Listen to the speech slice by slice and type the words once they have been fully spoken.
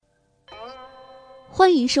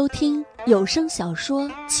欢迎收听有声小说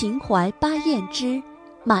《秦淮八艳之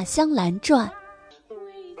马香兰传》。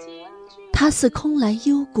他似空兰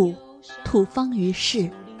幽谷，吐芳于世，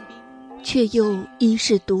却又因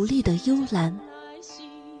是独立的幽兰。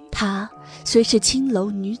她虽是青楼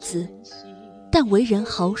女子，但为人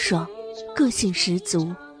豪爽，个性十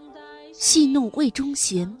足，戏弄魏忠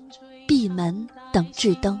贤、闭门等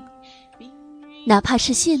智灯。哪怕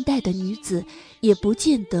是现代的女子，也不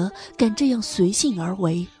见得敢这样随性而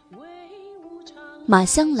为。马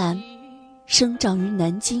香兰生长于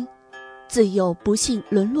南京，自幼不幸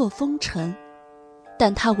沦落风尘，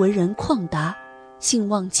但她为人旷达，性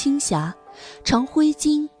望清霞，常挥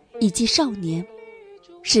金以及少年，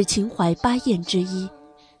是秦淮八艳之一。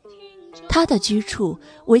她的居处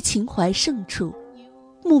为秦淮胜处，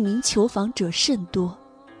慕名求访者甚多，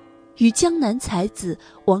与江南才子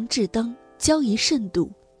王志登交谊甚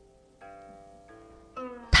笃。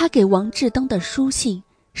他给王志登的书信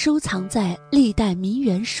收藏在历代名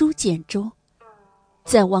媛书简中。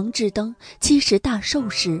在王志登70大寿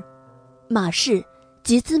时，马氏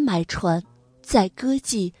集资买船，载歌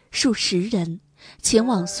妓数10人前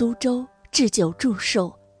往苏州置酒祝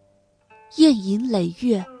寿，宴饮累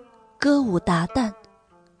月，歌舞达旦，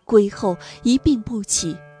归后一病不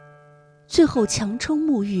起，最后强撑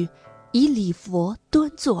沐浴，以礼佛端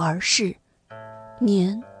坐而逝，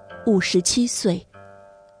年57岁。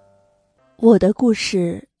我的故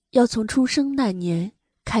事要从出生那年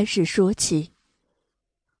开始说起。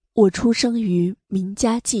我出生于明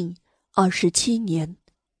嘉靖27年，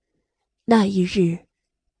那一日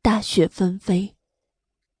大雪纷飞，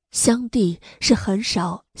乡地是很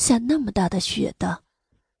少下那么大的雪的。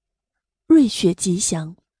瑞雪吉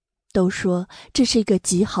祥，都说这是一个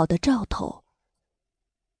极好的兆头。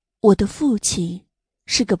我的父亲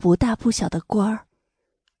是个不大不小的官儿，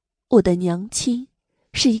我的娘亲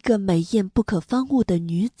是一个美艳不可方物的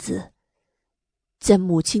女子。在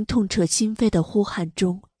母亲痛彻心扉的呼喊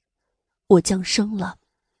中，我降生了。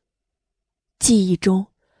记忆中，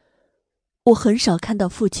我很少看到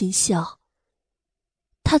父亲笑，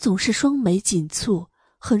他总是双眉紧蹙，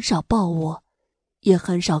很少抱我，也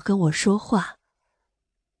很少跟我说话。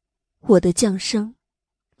我的降生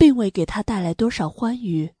并未给他带来多少欢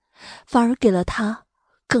愉，反而给了他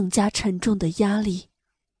更加沉重的压力。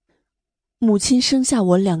母亲生下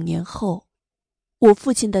我2年后，我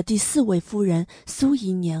父亲的第4位夫人苏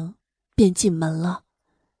姨娘便进门了。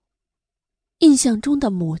印象中的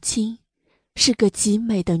母亲是个极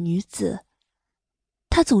美的女子，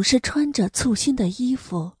她总是穿着簇新的衣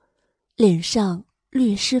服，脸上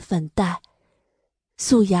略施粉黛，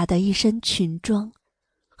素雅的一身裙装，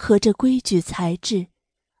合着规矩材质，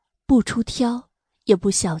不出挑也不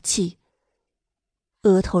小气。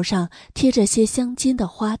额头上贴着些镶金的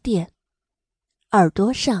花钿，耳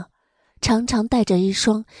朵上常常戴着一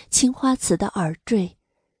双青花瓷的耳坠，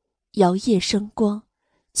摇曳生光，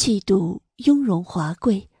气度雍容华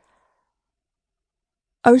贵。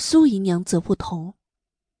而苏姨娘则不同，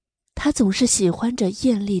她总是喜欢着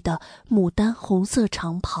艳丽的牡丹红色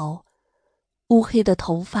长袍，乌黑的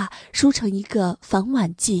头发梳成一个反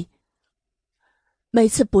碗髻。每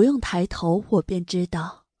次不用抬头，我便知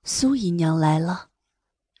道苏姨娘来了，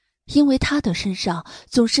因为她的身上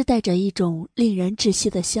总是带着一种令人窒息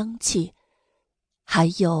的香气，还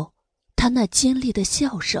有她那尖利的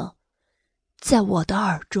笑声，在我的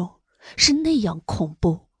耳中是那样恐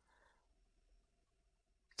怖。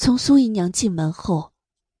从苏姨娘进门后，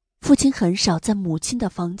父亲很少在母亲的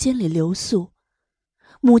房间里留宿，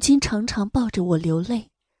母亲常常抱着我流泪。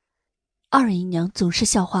二姨娘总是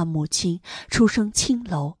笑话母亲出生青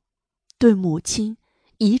楼，对母亲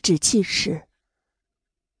颐指气使。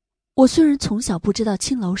我虽然从小不知道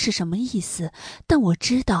青楼是什么意思，但我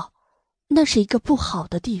知道那是一个不好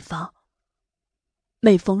的地方。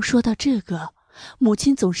每逢说到这个，母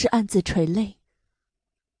亲总是暗自垂泪。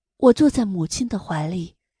我坐在母亲的怀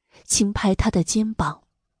里，轻拍她的肩膀。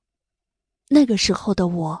那个时候的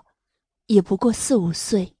我也不过4、5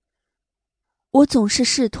岁，我总是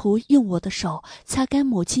试图用我的手擦干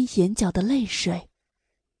母亲眼角的泪水，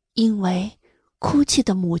因为哭泣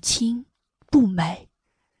的母亲不美。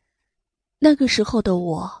那个时候的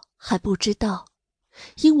我还不知道，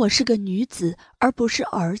因我是个女子而不是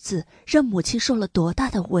儿子，让母亲受了多大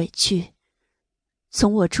的委屈。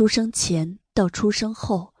从我出生前到出生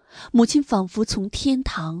后，母亲仿佛从天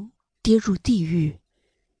堂跌入地狱。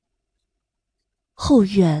后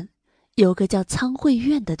院有个叫仓会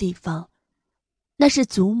院的地方，那是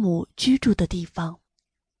祖母居住的地方。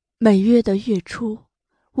每月的月初，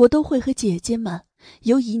我都会和姐姐们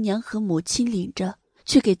由姨娘和母亲领着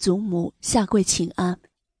去给祖母下跪请安。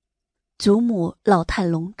祖母老态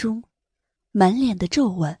龙钟，满脸的皱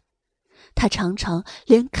纹。他常常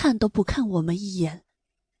连看都不看我们一眼，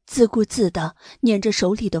自顾自地捻着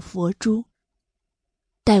手里的佛珠。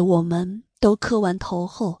待我们都磕完头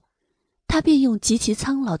后，他便用极其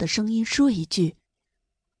苍老的声音说一句：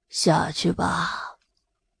下去吧。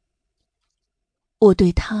我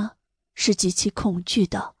对他是极其恐惧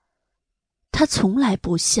的，他从来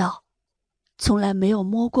不笑，从来没有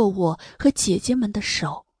摸过我和姐姐们的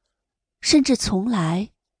手，甚至从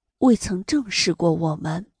来未曾正视过我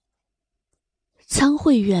们。参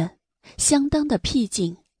会院相当的僻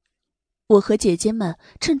静，我和姐姐们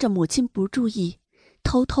趁着母亲不注意，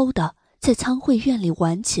偷偷地在参会院里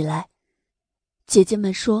玩起来。姐姐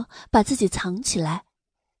们说把自己藏起来，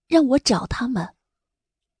让我找他们，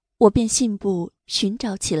我便信步寻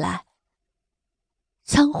找起来。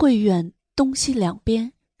参会院东西两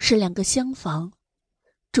边是2个厢房，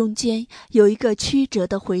中间有一个曲折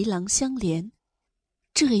的回廊相连，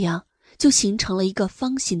这样就形成了一个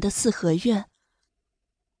方形的4合院。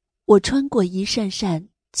我穿过一扇扇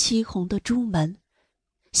漆红的朱门，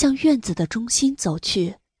向院子的中心走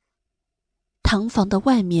去。堂房的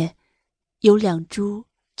外面有2株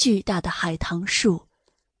巨大的海棠树，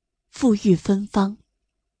馥郁芬芳，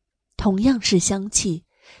同样是香气，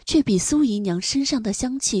却比苏姨娘身上的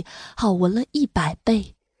香气好闻了100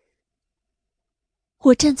倍。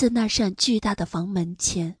我站在那扇巨大的房门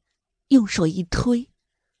前，用手一推，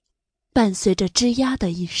伴随着吱呀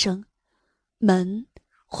的一声，门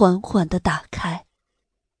缓缓地打开。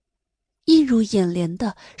映入眼帘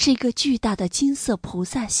的是一个巨大的金色菩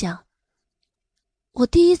萨像。我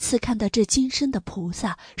第一次看到这金身的菩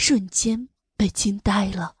萨，瞬间被惊呆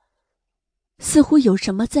了，似乎有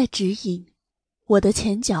什么在指引。我的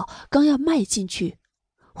前脚刚要迈进去，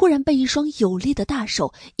忽然被一双有力的大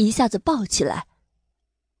手一下子抱起来，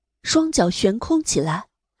双脚悬空起来，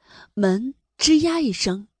门吱呀一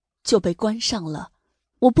声就被关上了。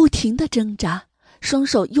我不停地挣扎，双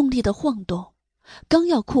手用力地晃动，刚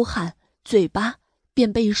要哭喊，嘴巴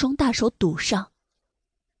便被一双大手堵上。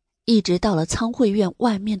一直到了参会院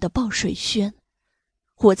外面的爆水轩，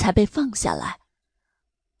我才被放下来。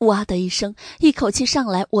哇的一声，一口气上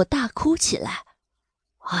来，我大哭起来。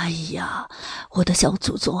哎呀，我的小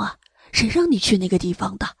祖宗啊，谁让你去那个地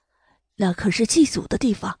方的？那可是祭祖的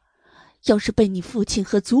地方，要是被你父亲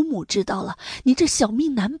和祖母知道了，你这小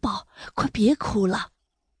命难保，快别哭了。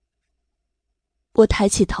我抬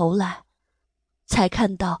起头来，才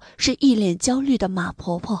看到是一脸焦虑的马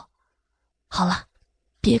婆婆。好了，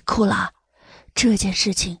别哭了，这件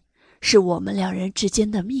事情是我们2人之间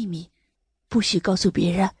的秘密，不许告诉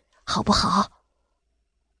别人，好不好？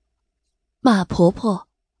马婆婆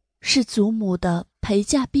是祖母的陪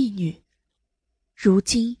嫁婢女，如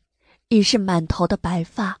今已是满头的白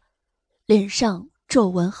发，脸上皱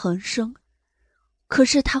纹横生，可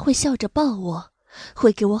是她会笑着抱我，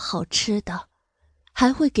会给我好吃的，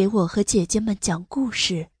还会给我和姐姐们讲故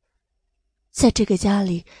事。在这个家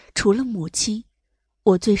里，除了母亲，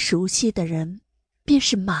我最熟悉的人便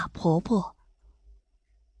是马婆婆。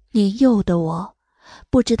年幼的我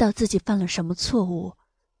不知道自己犯了什么错误，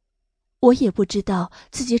我也不知道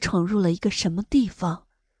自己闯入了一个什么地方，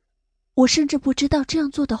我甚至不知道这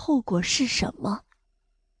样做的后果是什么。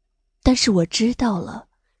但是我知道了，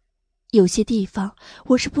有些地方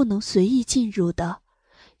我是不能随意进入的，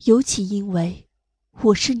尤其因为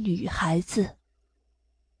我是女孩子。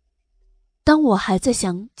当我还在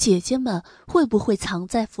想姐姐们会不会藏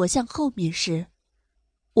在佛像后面时，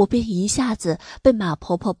我便一下子被马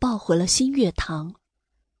婆婆抱回了新月堂。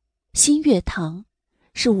新月堂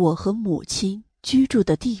是我和母亲居住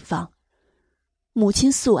的地方。母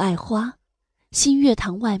亲素爱花，新月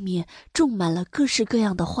堂外面种满了各式各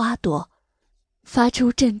样的花朵，发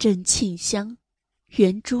出阵阵沁香，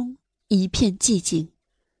园中一片寂静。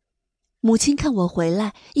母亲看我回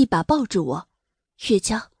来，一把抱住我：月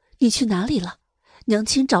娇，你去哪里了？娘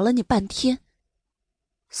亲找了你半天。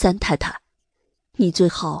三太太，你最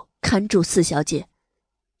好看住四小姐，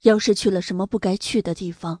要是去了什么不该去的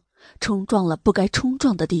地方，冲撞了不该冲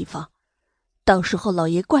撞的地方，到时候老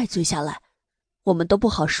爷怪罪下来，我们都不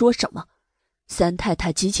好说什么。三太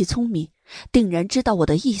太极其聪明，定然知道我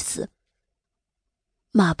的意思。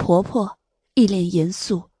马婆婆一脸严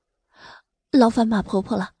肃：劳烦马婆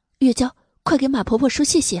婆了，月娇，快给马婆婆说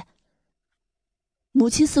谢谢。母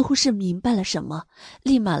亲似乎是明白了什么，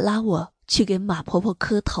立马拉我去给马婆婆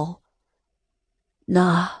磕头。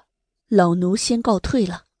那老奴先告退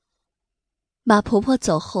了。马婆婆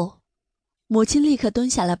走后，母亲立刻蹲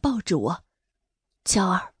下来抱住我：娇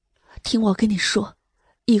儿，听我跟你说，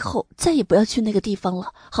以后再也不要去那个地方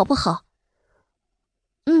了，好不好？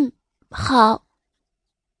好。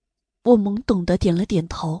我懵懂地点了点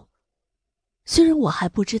头。虽然我还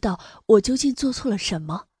不知道我究竟做错了什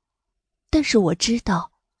么，但是我知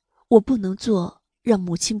道，我不能做让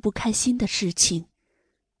母亲不开心的事情。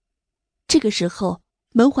这个时候，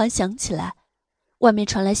门环响起来，外面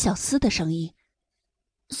传来小厮的声音：“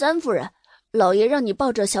三夫人，老爷让你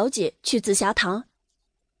抱着小姐去紫霞堂。”“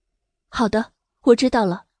好的，我知道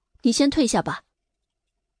了，你先退下吧。”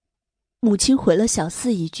母亲回了小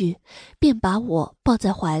厮一句，便把我抱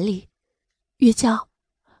在怀里。“月娇，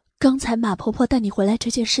刚才马婆婆带你回来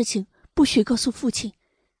这件事情，不许告诉父亲，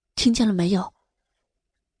听见了没有？”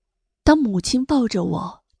当母亲抱着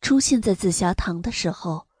我出现在紫霞堂的时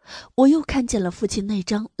候，我又看见了父亲那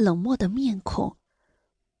张冷漠的面孔。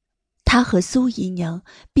他和苏姨娘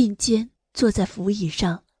并肩坐在扶椅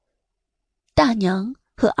上，大娘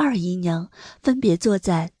和二姨娘分别坐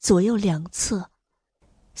在左右两侧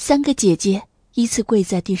，3个姐姐依次跪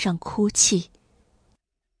在地上哭泣。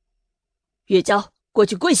“月娇，过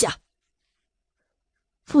去跪下！”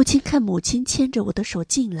父亲看母亲牵着我的手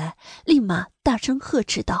进来，立马大声呵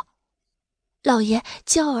斥道：“老爷，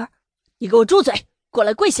娇儿，你给我住嘴，过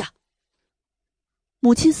来跪下！”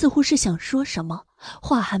母亲似乎是想说什么，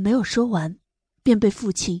话还没有说完，便被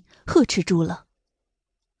父亲呵斥住了。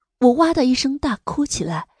我哇的一声大哭起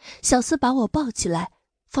来，小厮把我抱起来，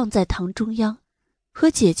放在堂中央，和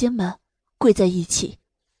姐姐们跪在一起。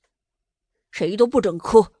“谁都不准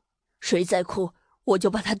哭，谁再哭，我就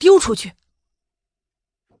把他丢出去。”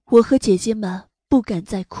我和姐姐们不敢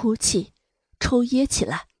再哭泣，抽噎起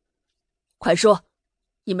来。“快说，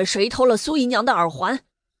你们谁偷了苏姨娘的耳环？”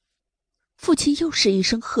父亲又是一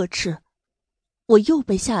声呵斥，我又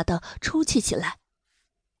被吓得抽泣起来。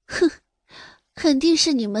“哼，肯定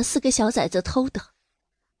是你们4个小崽子偷的。”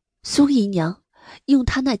苏姨娘用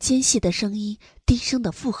她那尖细的声音低声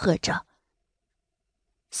地附和着。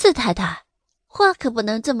“四太太，话可不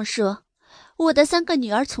能这么说，我的3个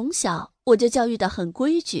女儿从小我就教育得很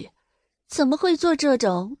规矩，怎么会做这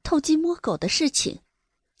种偷鸡摸狗的事情？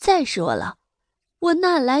再说了，我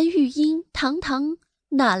纳兰玉英堂堂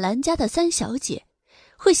纳兰家的3小姐，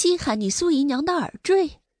会稀罕你苏姨娘的耳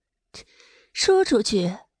坠？说出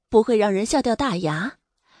去不会让人笑掉大牙。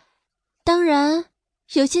当然，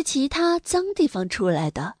有些其他脏地方出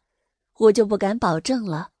来的，我就不敢保证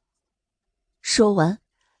了。”说完，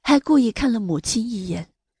还故意看了母亲一眼。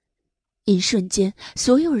一瞬间，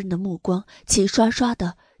所有人的目光齐刷刷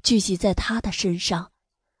地聚集在她的身上。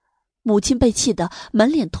母亲被气得满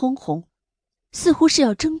脸通红，似乎是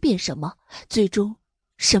要争辩什么，最终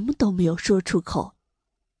什么都没有说出口。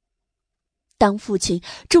当父亲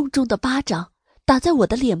重重的巴掌打在我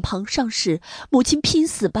的脸庞上时，母亲拼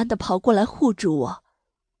死般地跑过来护住我。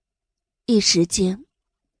一时间，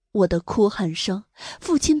我的哭喊声、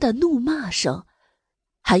父亲的怒骂声，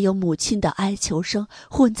还有母亲的哀求声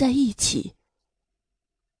混在一起。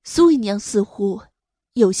苏姨娘似乎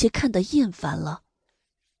有些看得厌烦了，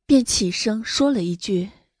便起身说了一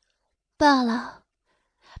句：“罢了”，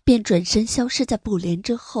便转身消失在布帘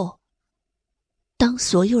之后。当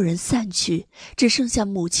所有人散去，只剩下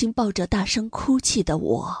母亲抱着大声哭泣的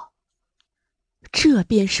我。这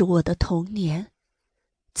便是我的童年，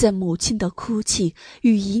在母亲的哭泣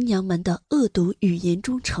与姨娘们的恶毒语言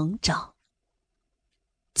中成长。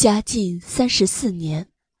嘉靖34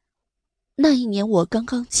年，那一年我刚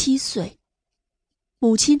刚7岁。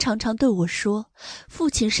母亲常常对我说，父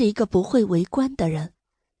亲是一个不会为官的人，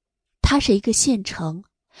他是一个县丞，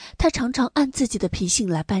他常常按自己的脾性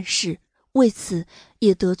来办事，为此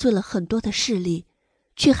也得罪了很多的势力，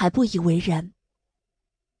却还不以为然。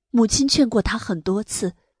母亲劝过他很多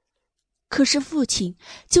次，可是父亲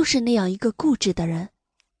就是那样一个固执的人。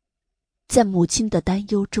在母亲的担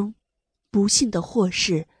忧中，不幸的祸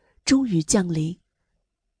事终于降临。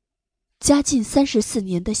嘉靖34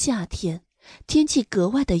年的夏天，天气格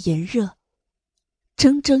外的炎热，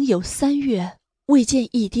整整有3月未见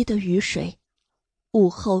一滴的雨水，午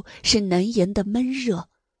后是难言的闷热，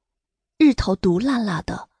日头毒辣辣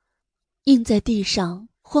的，映在地上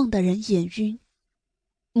晃得人眼晕。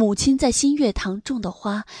母亲在新月堂种的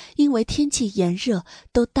花，因为天气炎热，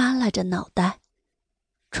都耷拉着脑袋。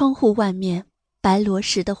窗户外面白罗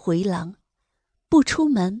石的回廊，不出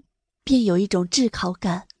门便有一种炙烤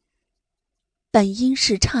感。本应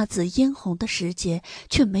是姹紫嫣红的时节，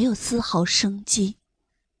却没有丝毫生机。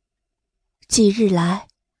几日来，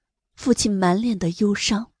父亲满脸的忧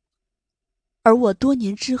伤，而我多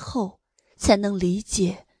年之后才能理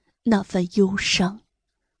解那份忧伤。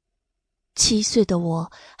7岁的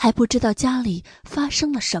我还不知道家里发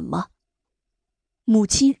生了什么，母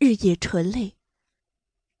亲日夜垂泪，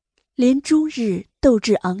连终日斗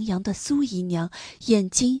志昂扬的苏姨娘眼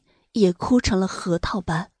睛也哭成了核桃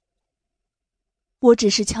般。我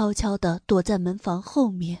只是悄悄地躲在门房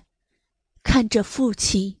后面，看着父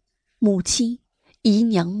亲、母亲、姨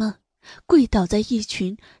娘们跪倒在一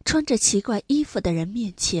群穿着奇怪衣服的人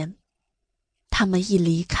面前。他们一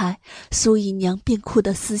离开，苏姨娘便哭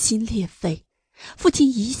得撕心裂肺，父亲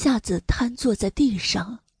一下子瘫坐在地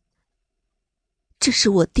上。这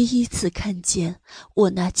是我第一次看见我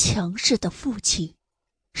那强势的父亲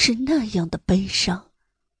是那样的悲伤，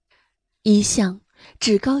一向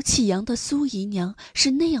趾高气扬的苏姨娘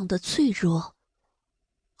是那样的脆弱。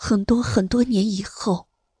很多年以后，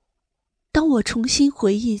当我重新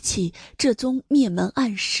回忆起这宗灭门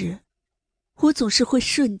案时，我总是会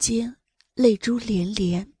瞬间泪珠连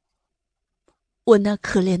连。我那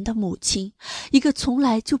可怜的母亲，一个从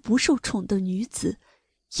来就不受宠的女子，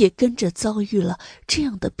也跟着遭遇了这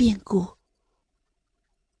样的变故。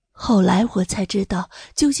后来我才知道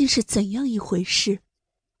究竟是怎样一回事。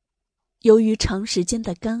由于长时间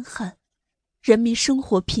的干旱，人民生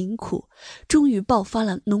活贫苦，终于爆发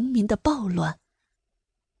了农民的暴乱。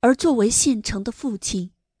而作为县城的父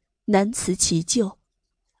亲，难辞其咎，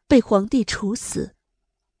被皇帝处死。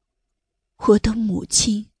我的母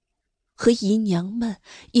亲和姨娘们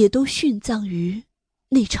也都殉葬于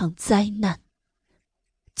那场灾难。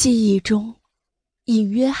记忆中，隐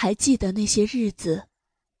约还记得那些日子，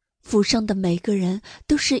府上的每个人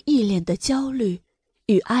都是一脸的焦虑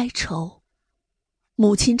与哀愁。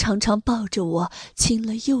母亲常常抱着我亲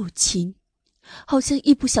了又亲，好像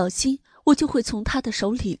一不小心我就会从她的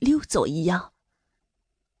手里溜走一样。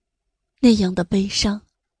那样的悲伤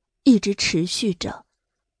一直持续着，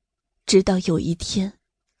直到有一天，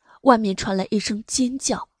外面传来一声尖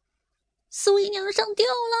叫：“苏姨娘上吊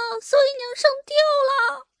了！苏姨娘上吊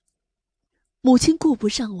了！”母亲顾不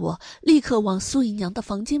上我，立刻往苏姨娘的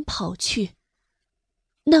房间跑去。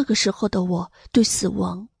那个时候的我对死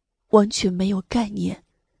亡完全没有概念。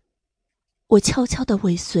我悄悄地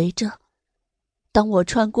尾随着，当我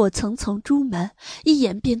穿过层层朱门，一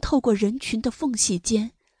眼便透过人群的缝隙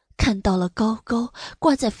间，看到了高高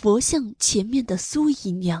挂在佛像前面的苏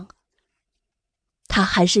姨娘。她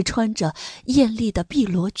还是穿着艳丽的碧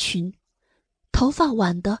罗裙，头发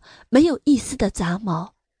挽得没有一丝的杂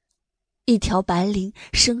毛，一条白绫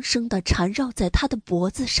生生地缠绕在她的脖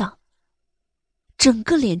子上，整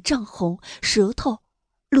个脸涨红，舌头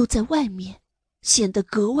露在外面，显得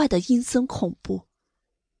格外的阴森恐怖。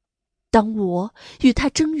当我与她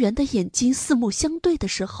睁圆的眼睛四目相对的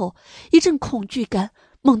时候，一阵恐惧感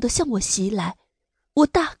猛地向我袭来，我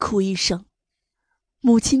大哭一声。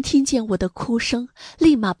母亲听见我的哭声，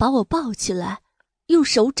立马把我抱起来，用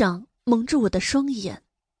手掌蒙住我的双眼，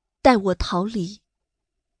带我逃离。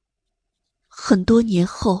很多年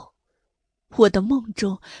后，我的梦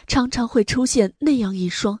中常常会出现那样一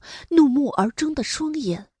双怒目而睁的双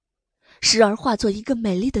眼，时而化作一个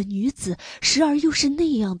美丽的女子，时而又是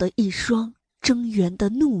那样的一双睁圆的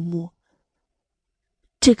怒目。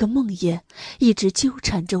这个梦魇一直纠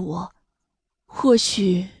缠着我，或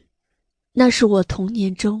许那是我童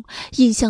年中印象